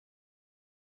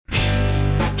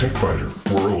TechBiter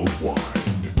Worldwide.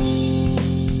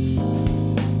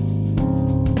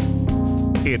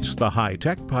 It's the High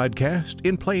Tech Podcast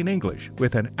in plain English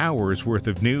with an hour's worth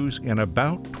of news in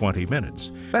about 20 minutes.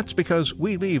 That's because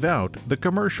we leave out the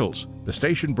commercials, the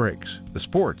station breaks, the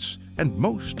sports, and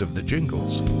most of the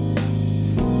jingles.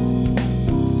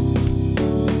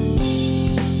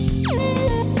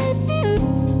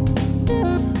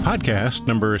 Podcast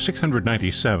number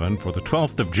 697 for the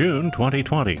 12th of June,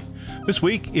 2020. This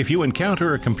week, if you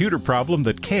encounter a computer problem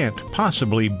that can't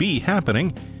possibly be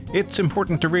happening, it's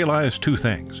important to realize two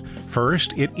things.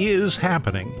 First, it is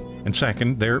happening, and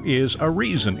second, there is a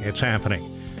reason it's happening.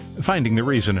 Finding the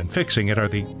reason and fixing it are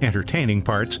the entertaining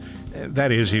parts.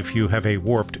 That is, if you have a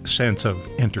warped sense of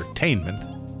entertainment.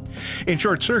 In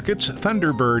short circuits,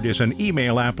 Thunderbird is an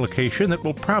email application that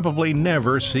will probably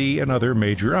never see another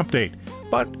major update,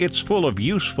 but it's full of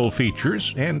useful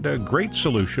features and a great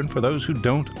solution for those who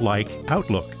don't like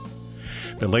Outlook.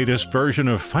 The latest version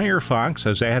of Firefox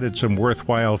has added some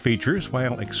worthwhile features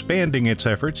while expanding its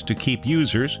efforts to keep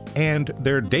users and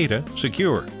their data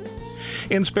secure.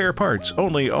 In spare parts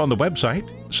only on the website,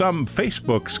 some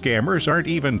Facebook scammers aren't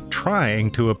even trying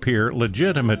to appear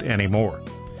legitimate anymore.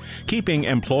 Keeping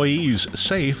employees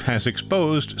safe has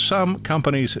exposed some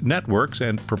companies' networks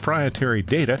and proprietary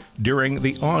data during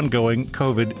the ongoing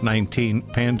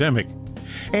COVID-19 pandemic.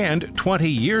 And 20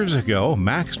 years ago,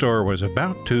 Maxtor was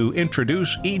about to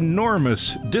introduce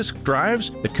enormous disk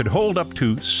drives that could hold up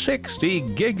to 60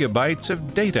 gigabytes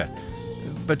of data.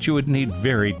 But you would need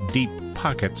very deep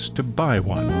pockets to buy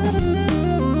one.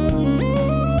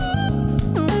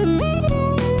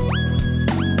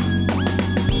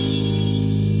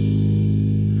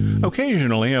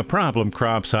 Occasionally, a problem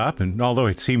crops up, and although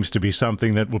it seems to be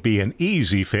something that will be an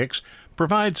easy fix,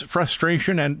 provides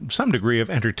frustration and some degree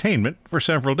of entertainment for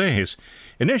several days.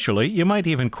 Initially, you might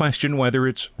even question whether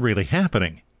it's really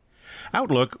happening.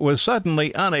 Outlook was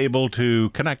suddenly unable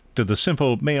to connect to the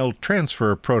simple mail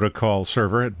transfer protocol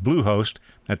server at Bluehost,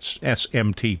 that's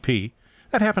SMTP.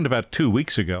 That happened about 2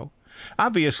 weeks ago.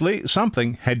 Obviously,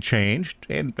 something had changed,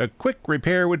 and a quick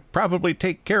repair would probably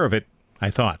take care of it, I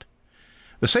thought.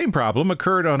 The same problem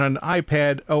occurred on an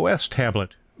iPad OS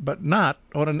tablet, but not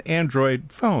on an Android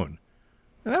phone.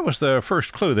 And that was the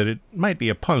first clue that it might be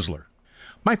a puzzler.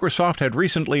 Microsoft had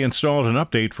recently installed an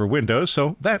update for Windows,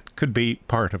 so that could be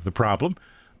part of the problem.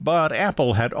 But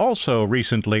Apple had also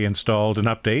recently installed an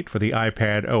update for the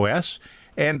iPad OS,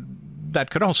 and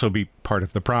that could also be part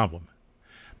of the problem.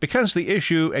 Because the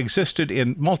issue existed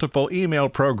in multiple email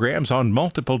programs on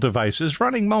multiple devices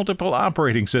running multiple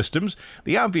operating systems,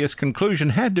 the obvious conclusion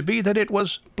had to be that it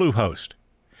was Bluehost.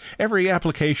 Every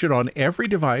application on every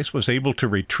device was able to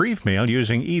retrieve mail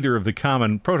using either of the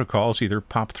common protocols, either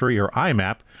POP3 or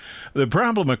IMAP. The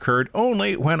problem occurred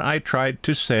only when I tried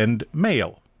to send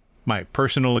mail. My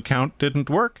personal account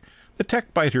didn't work, the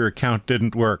TechBiter account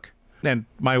didn't work, and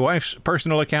my wife's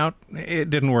personal account, it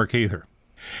didn't work either.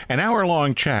 An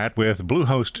hour-long chat with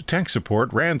Bluehost tech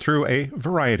support ran through a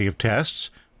variety of tests.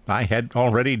 I had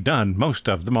already done most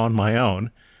of them on my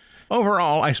own.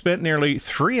 Overall, I spent nearly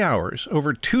 3 hours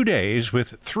over 2 days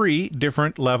with 3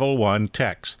 different Level 1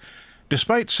 techs.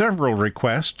 Despite several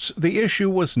requests, the issue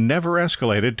was never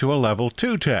escalated to a Level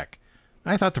 2 tech.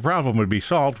 I thought the problem would be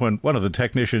solved when one of the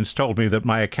technicians told me that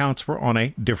my accounts were on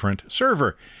a different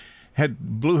server.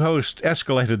 Had Bluehost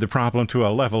escalated the problem to a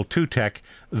Level 2 tech,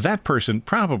 that person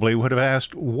probably would have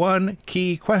asked one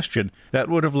key question that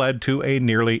would have led to a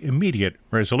nearly immediate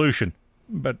resolution.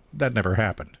 But that never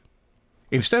happened.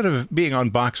 Instead of being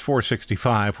on Box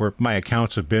 465, where my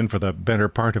accounts have been for the better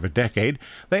part of a decade,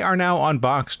 they are now on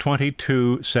Box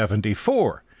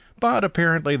 2274. But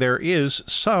apparently there is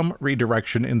some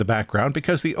redirection in the background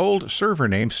because the old server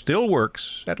name still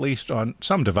works, at least on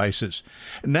some devices.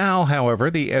 Now, however,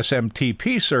 the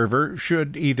SMTP server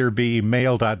should either be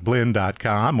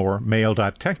mail.blin.com or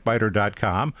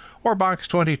mail.techbiter.com or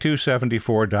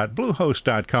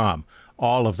box2274.bluehost.com,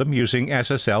 all of them using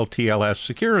SSL TLS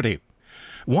security.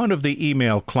 One of the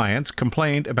email clients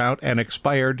complained about an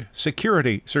expired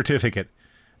security certificate,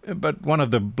 but one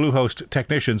of the Bluehost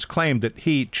technicians claimed that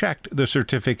he checked the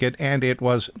certificate and it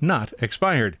was not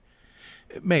expired.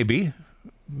 Maybe,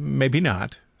 maybe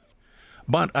not.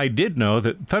 But I did know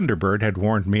that Thunderbird had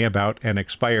warned me about an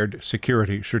expired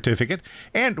security certificate,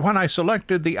 and when I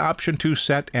selected the option to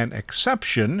set an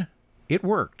exception, it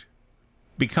worked.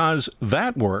 Because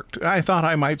that worked, I thought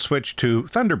I might switch to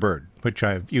Thunderbird, which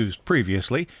I've used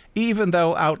previously, even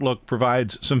though Outlook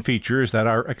provides some features that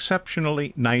are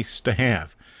exceptionally nice to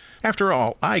have. After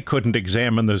all, I couldn't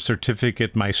examine the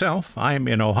certificate myself. I'm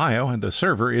in Ohio and the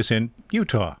server is in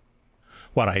Utah.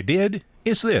 What I did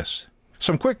is this.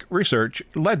 Some quick research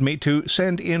led me to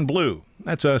Sendinblue.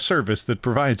 That's a service that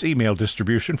provides email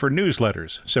distribution for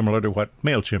newsletters, similar to what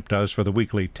MailChimp does for the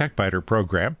weekly TechBiter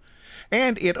program.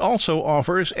 And it also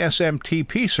offers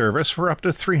SMTP service for up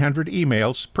to 300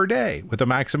 emails per day, with a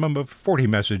maximum of 40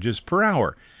 messages per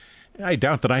hour. I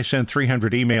doubt that I send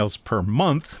 300 emails per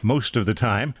month most of the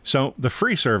time, so the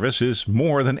free service is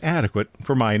more than adequate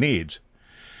for my needs.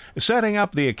 Setting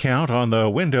up the account on the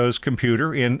Windows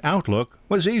computer in Outlook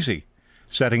was easy.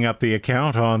 Setting up the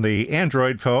account on the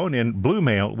Android phone in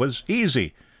Bluemail was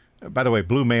easy. By the way,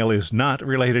 Bluemail is not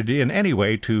related in any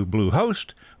way to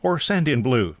Bluehost or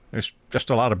Sendinblue. There's just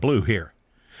a lot of blue here.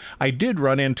 I did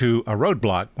run into a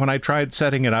roadblock when I tried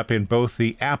setting it up in both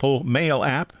the Apple Mail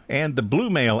app and the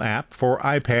Bluemail app for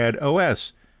iPad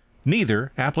OS.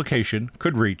 Neither application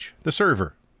could reach the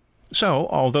server. So,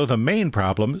 although the main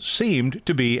problem seemed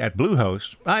to be at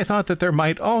Bluehost, I thought that there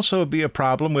might also be a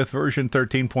problem with version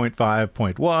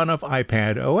 13.5.1 of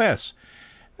iPad OS.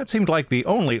 That seemed like the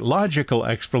only logical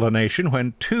explanation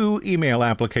when two email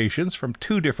applications from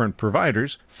two different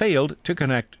providers failed to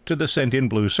connect to the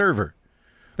Sendinblue server.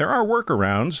 There are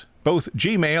workarounds. Both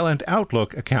Gmail and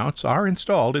Outlook accounts are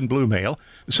installed in Bluemail,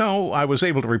 so I was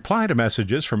able to reply to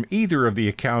messages from either of the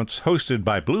accounts hosted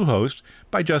by Bluehost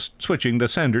by just switching the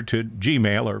sender to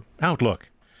Gmail or Outlook.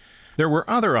 There were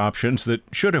other options that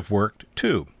should have worked,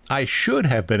 too. I should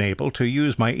have been able to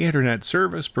use my Internet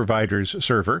Service Provider's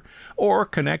server or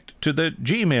connect to the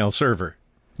Gmail server.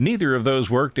 Neither of those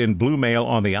worked in Bluemail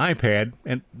on the iPad,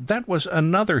 and that was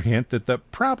another hint that the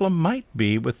problem might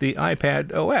be with the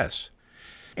iPad OS.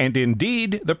 And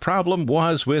indeed, the problem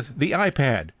was with the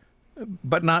iPad,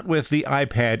 but not with the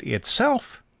iPad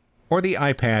itself or the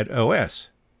iPad OS.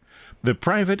 The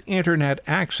Private Internet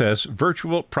Access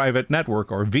Virtual Private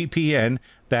Network, or VPN,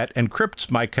 that encrypts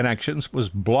my connections was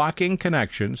blocking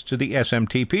connections to the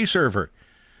SMTP server.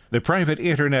 The Private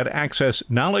Internet Access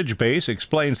Knowledge Base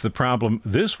explains the problem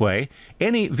this way.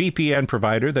 Any VPN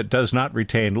provider that does not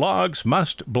retain logs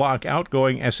must block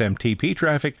outgoing SMTP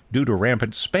traffic due to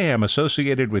rampant spam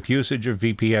associated with usage of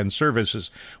VPN services.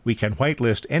 We can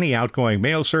whitelist any outgoing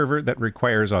mail server that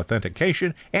requires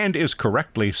authentication and is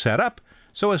correctly set up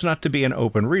so as not to be an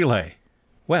open relay.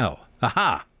 Well,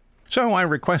 aha! So I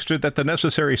requested that the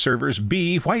necessary servers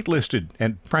be whitelisted,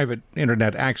 and Private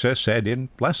Internet Access said in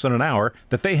less than an hour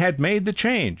that they had made the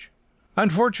change.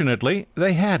 Unfortunately,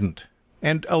 they hadn't,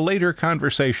 and a later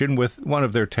conversation with one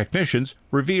of their technicians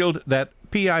revealed that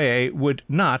PIA would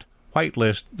not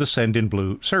whitelist the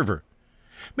Sendinblue server.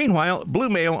 Meanwhile,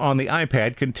 Bluemail on the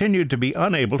iPad continued to be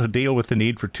unable to deal with the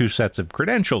need for two sets of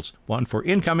credentials, one for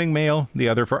incoming mail, the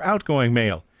other for outgoing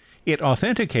mail. It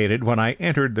authenticated when I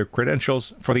entered the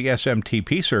credentials for the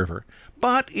SMTP server,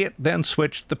 but it then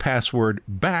switched the password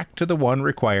back to the one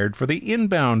required for the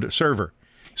inbound server.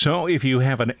 So if you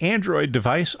have an Android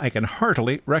device, I can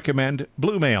heartily recommend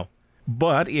Bluemail.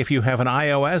 But if you have an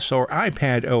iOS or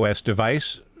iPad OS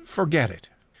device, forget it.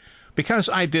 Because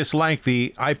I dislike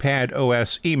the iPad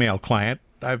OS email client,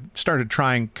 I've started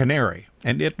trying Canary,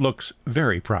 and it looks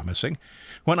very promising.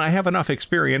 When I have enough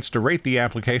experience to rate the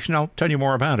application, I'll tell you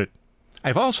more about it.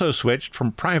 I've also switched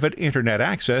from Private Internet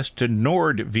Access to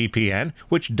NordVPN,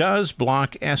 which does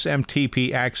block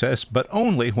SMTP access, but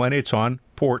only when it's on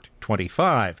port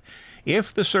 25.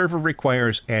 If the server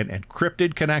requires an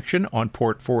encrypted connection on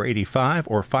port 485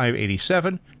 or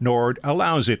 587, Nord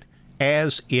allows it,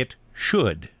 as it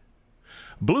should.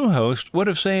 Bluehost would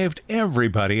have saved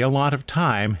everybody a lot of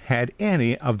time had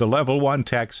any of the Level 1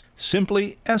 techs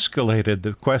simply escalated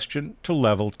the question to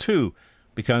Level 2,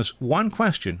 because one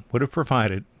question would have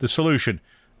provided the solution.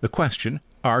 The question,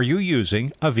 are you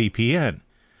using a VPN?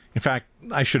 In fact,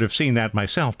 I should have seen that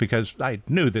myself because I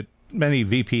knew that many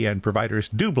VPN providers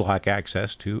do block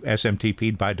access to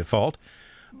SMTP by default,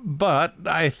 but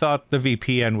I thought the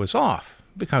VPN was off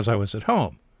because I was at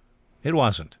home. It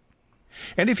wasn't.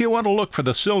 And if you want to look for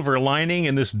the silver lining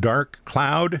in this dark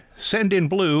cloud,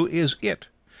 Sendinblue is it.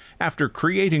 After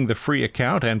creating the free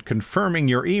account and confirming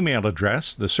your email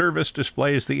address, the service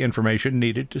displays the information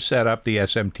needed to set up the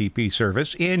SMTP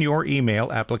service in your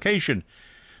email application.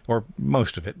 Or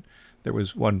most of it. There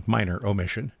was one minor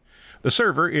omission. The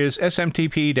server is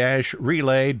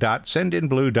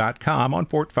smtp-relay.sendinblue.com on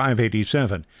port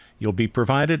 587. You'll be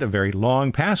provided a very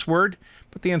long password,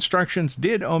 but the instructions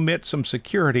did omit some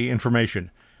security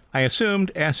information. I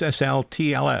assumed SSL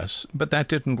TLS, but that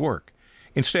didn't work.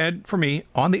 Instead, for me,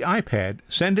 on the iPad,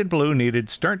 Sendinblue needed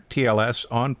Start TLS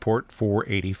on port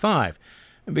 485.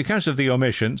 Because of the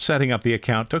omission, setting up the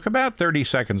account took about 30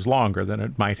 seconds longer than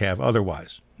it might have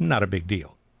otherwise. Not a big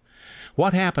deal.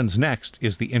 What happens next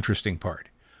is the interesting part.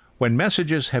 When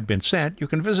messages have been sent, you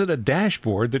can visit a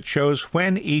dashboard that shows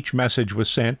when each message was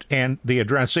sent and the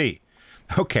addressee.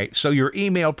 Okay, so your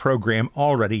email program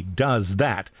already does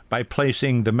that by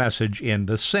placing the message in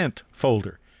the Sent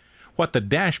folder. What the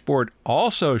dashboard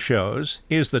also shows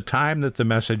is the time that the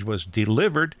message was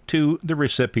delivered to the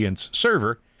recipient's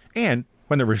server and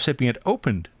when the recipient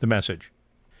opened the message.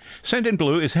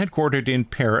 Sendinblue is headquartered in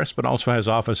Paris, but also has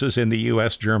offices in the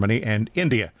U.S., Germany, and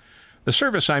India. The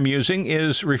service I'm using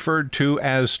is referred to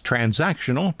as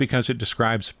transactional because it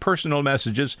describes personal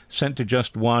messages sent to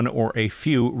just one or a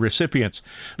few recipients.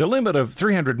 The limit of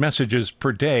 300 messages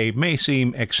per day may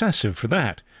seem excessive for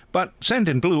that, but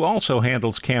Sendinblue also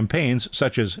handles campaigns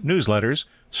such as newsletters,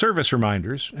 service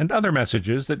reminders, and other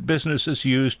messages that businesses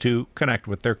use to connect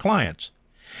with their clients.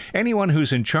 Anyone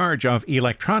who's in charge of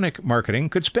electronic marketing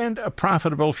could spend a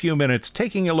profitable few minutes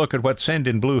taking a look at what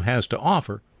Sendinblue has to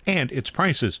offer and its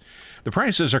prices. The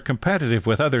prices are competitive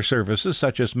with other services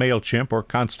such as MailChimp or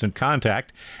Constant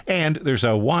Contact, and there's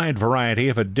a wide variety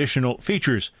of additional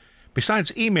features.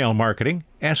 Besides email marketing,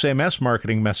 SMS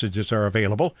marketing messages are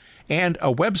available, and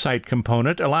a website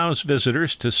component allows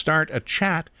visitors to start a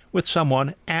chat with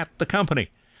someone at the company.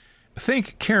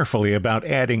 Think carefully about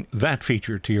adding that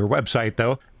feature to your website,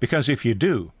 though, because if you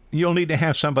do, you'll need to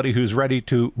have somebody who's ready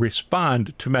to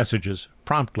respond to messages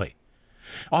promptly.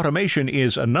 Automation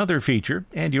is another feature,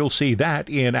 and you'll see that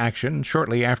in action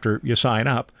shortly after you sign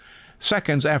up.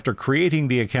 Seconds after creating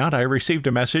the account, I received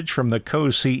a message from the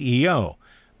co-CEO.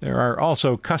 There are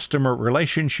also customer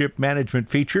relationship management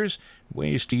features,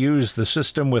 ways to use the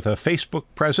system with a Facebook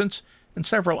presence, and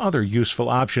several other useful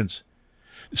options.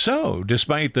 So,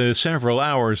 despite the several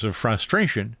hours of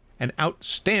frustration, an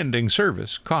outstanding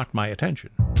service caught my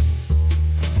attention.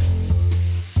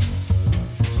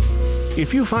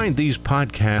 If you find these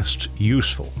podcasts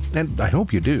useful, and I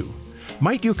hope you do,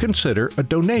 might you consider a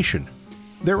donation?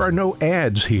 There are no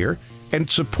ads here, and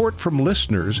support from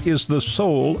listeners is the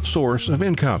sole source of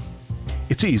income.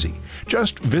 It's easy.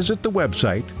 Just visit the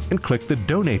website and click the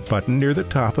donate button near the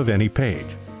top of any page.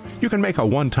 You can make a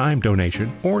one-time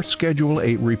donation or schedule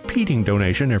a repeating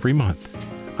donation every month.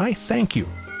 I thank you.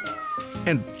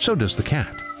 And so does the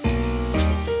cat.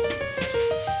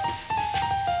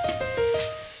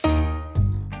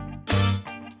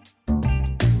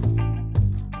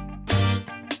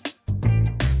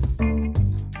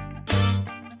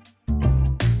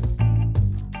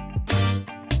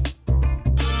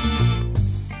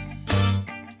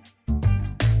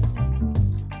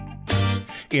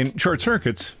 In Short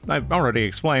Circuits, I've already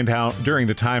explained how during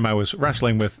the time I was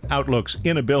wrestling with Outlook's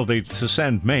inability to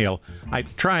send mail, I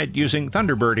tried using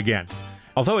Thunderbird again.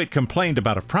 Although it complained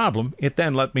about a problem, it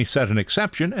then let me set an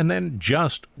exception and then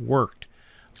just worked.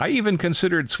 I even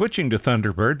considered switching to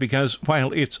Thunderbird because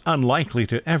while it's unlikely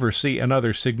to ever see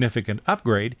another significant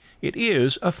upgrade, it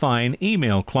is a fine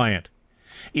email client.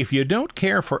 If you don't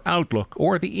care for Outlook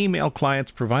or the email clients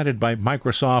provided by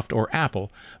Microsoft or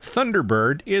Apple,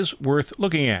 Thunderbird is worth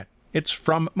looking at. It's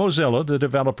from Mozilla, the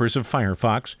developers of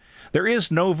Firefox. There is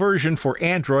no version for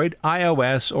Android,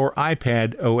 iOS, or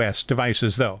iPad OS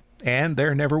devices, though, and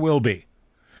there never will be.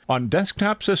 On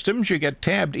desktop systems, you get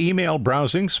tabbed email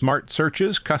browsing, smart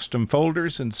searches, custom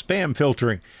folders, and spam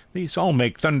filtering. These all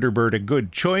make Thunderbird a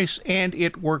good choice, and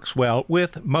it works well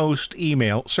with most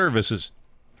email services.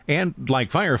 And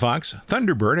like Firefox,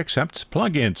 Thunderbird accepts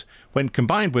plugins. When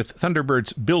combined with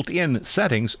Thunderbird's built-in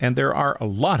settings, and there are a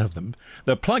lot of them,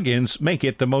 the plugins make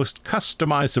it the most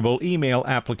customizable email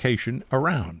application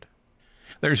around.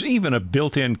 There's even a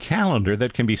built-in calendar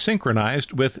that can be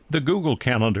synchronized with the Google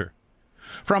Calendar.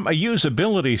 From a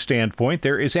usability standpoint,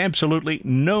 there is absolutely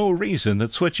no reason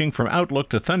that switching from Outlook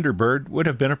to Thunderbird would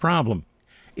have been a problem.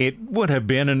 It would have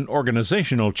been an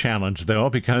organizational challenge, though,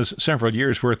 because several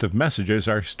years' worth of messages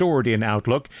are stored in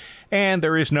Outlook, and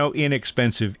there is no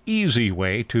inexpensive, easy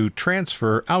way to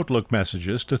transfer Outlook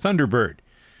messages to Thunderbird.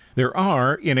 There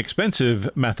are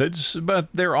inexpensive methods, but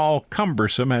they're all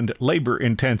cumbersome and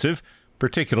labor-intensive,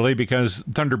 particularly because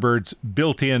Thunderbird's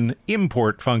built-in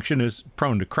import function is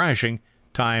prone to crashing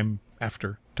time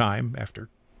after time after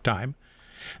time.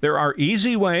 There are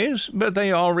easy ways, but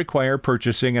they all require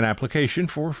purchasing an application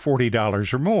for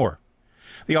 $40 or more.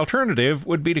 The alternative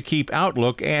would be to keep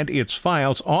Outlook and its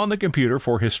files on the computer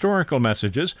for historical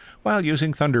messages while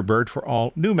using Thunderbird for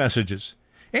all new messages.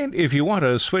 And if you want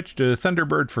to switch to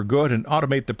Thunderbird for good and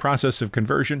automate the process of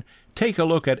conversion, take a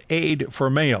look at Aid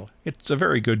for Mail. It's a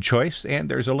very good choice, and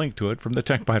there's a link to it from the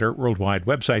TechBiter Worldwide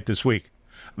website this week.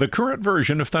 The current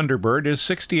version of Thunderbird is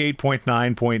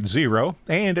 68.9.0,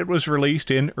 and it was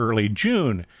released in early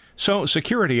June, so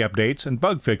security updates and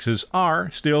bug fixes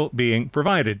are still being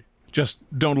provided. Just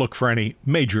don't look for any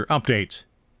major updates.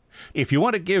 If you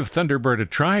want to give Thunderbird a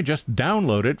try, just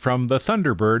download it from the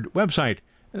Thunderbird website.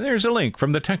 There's a link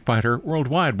from the TechBiter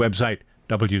Worldwide website,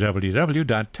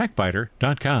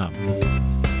 www.techbiter.com.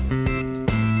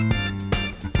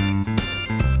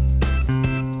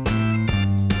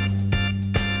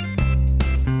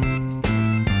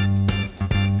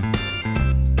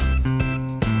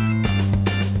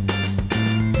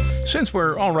 Since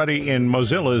we're already in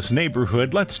Mozilla's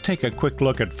neighborhood, let's take a quick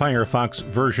look at Firefox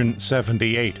version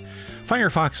 78.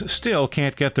 Firefox still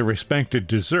can't get the respect it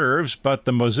deserves, but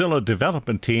the Mozilla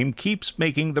development team keeps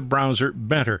making the browser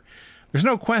better. There's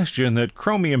no question that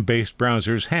Chromium-based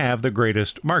browsers have the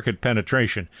greatest market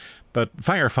penetration, but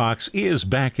Firefox is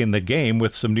back in the game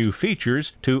with some new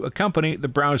features to accompany the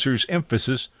browser's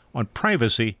emphasis on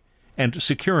privacy and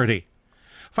security.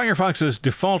 Firefox's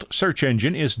default search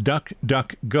engine is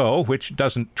DuckDuckGo, which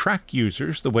doesn't track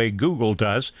users the way Google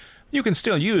does. You can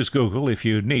still use Google if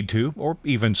you need to, or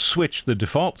even switch the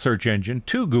default search engine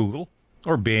to Google,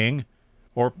 or Bing,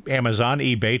 or Amazon,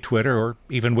 eBay, Twitter, or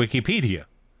even Wikipedia.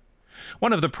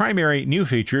 One of the primary new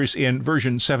features in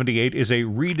version 78 is a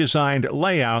redesigned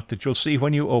layout that you'll see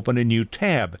when you open a new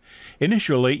tab.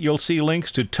 Initially, you'll see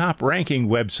links to top-ranking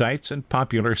websites and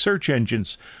popular search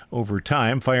engines. Over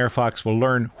time, Firefox will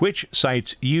learn which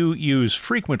sites you use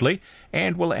frequently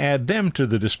and will add them to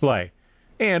the display.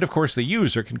 And, of course, the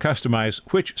user can customize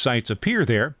which sites appear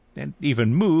there and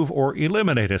even move or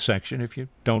eliminate a section if you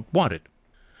don't want it.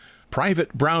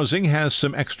 Private browsing has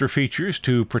some extra features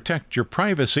to protect your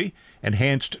privacy.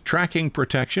 Enhanced tracking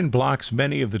protection blocks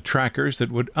many of the trackers that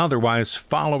would otherwise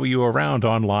follow you around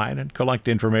online and collect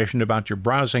information about your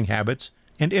browsing habits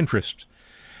and interests.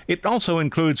 It also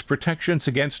includes protections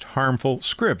against harmful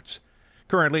scripts.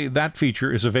 Currently, that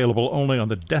feature is available only on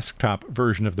the desktop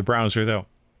version of the browser, though.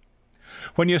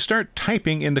 When you start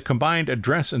typing in the combined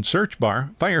address and search bar,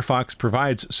 Firefox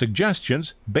provides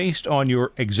suggestions based on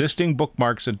your existing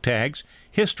bookmarks and tags,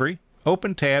 history,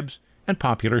 open tabs, and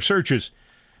popular searches.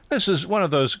 This is one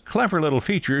of those clever little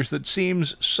features that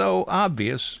seems so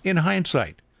obvious in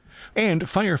hindsight. And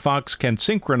Firefox can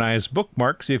synchronize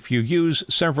bookmarks if you use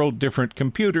several different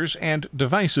computers and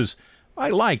devices. I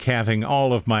like having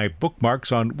all of my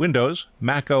bookmarks on Windows,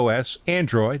 Mac OS,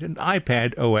 Android, and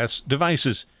iPad OS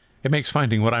devices. It makes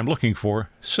finding what I'm looking for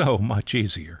so much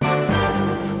easier.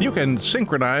 You can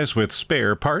synchronize with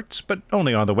spare parts, but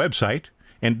only on the website.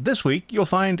 And this week you'll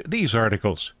find these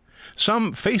articles.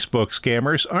 Some Facebook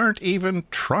scammers aren't even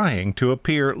trying to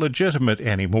appear legitimate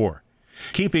anymore.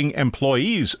 Keeping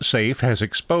employees safe has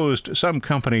exposed some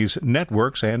companies'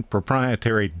 networks and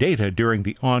proprietary data during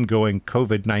the ongoing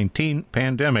COVID-19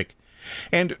 pandemic.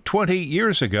 And 20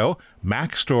 years ago,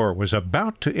 Maxtor was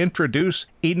about to introduce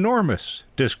enormous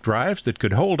disk drives that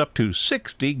could hold up to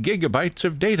 60 gigabytes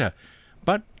of data.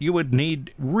 But you would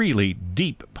need really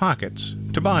deep pockets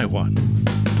to buy one.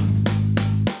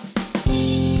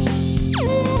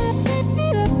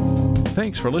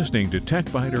 Thanks for listening to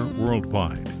TechBiter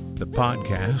Worldwide, the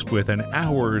podcast with an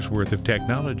hour's worth of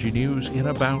technology news in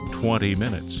about 20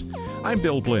 minutes. I'm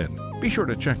Bill Blinn. Be sure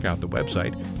to check out the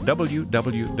website,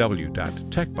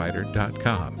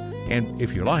 www.techbiter.com. And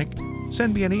if you like,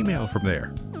 send me an email from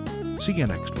there. See you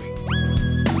next week.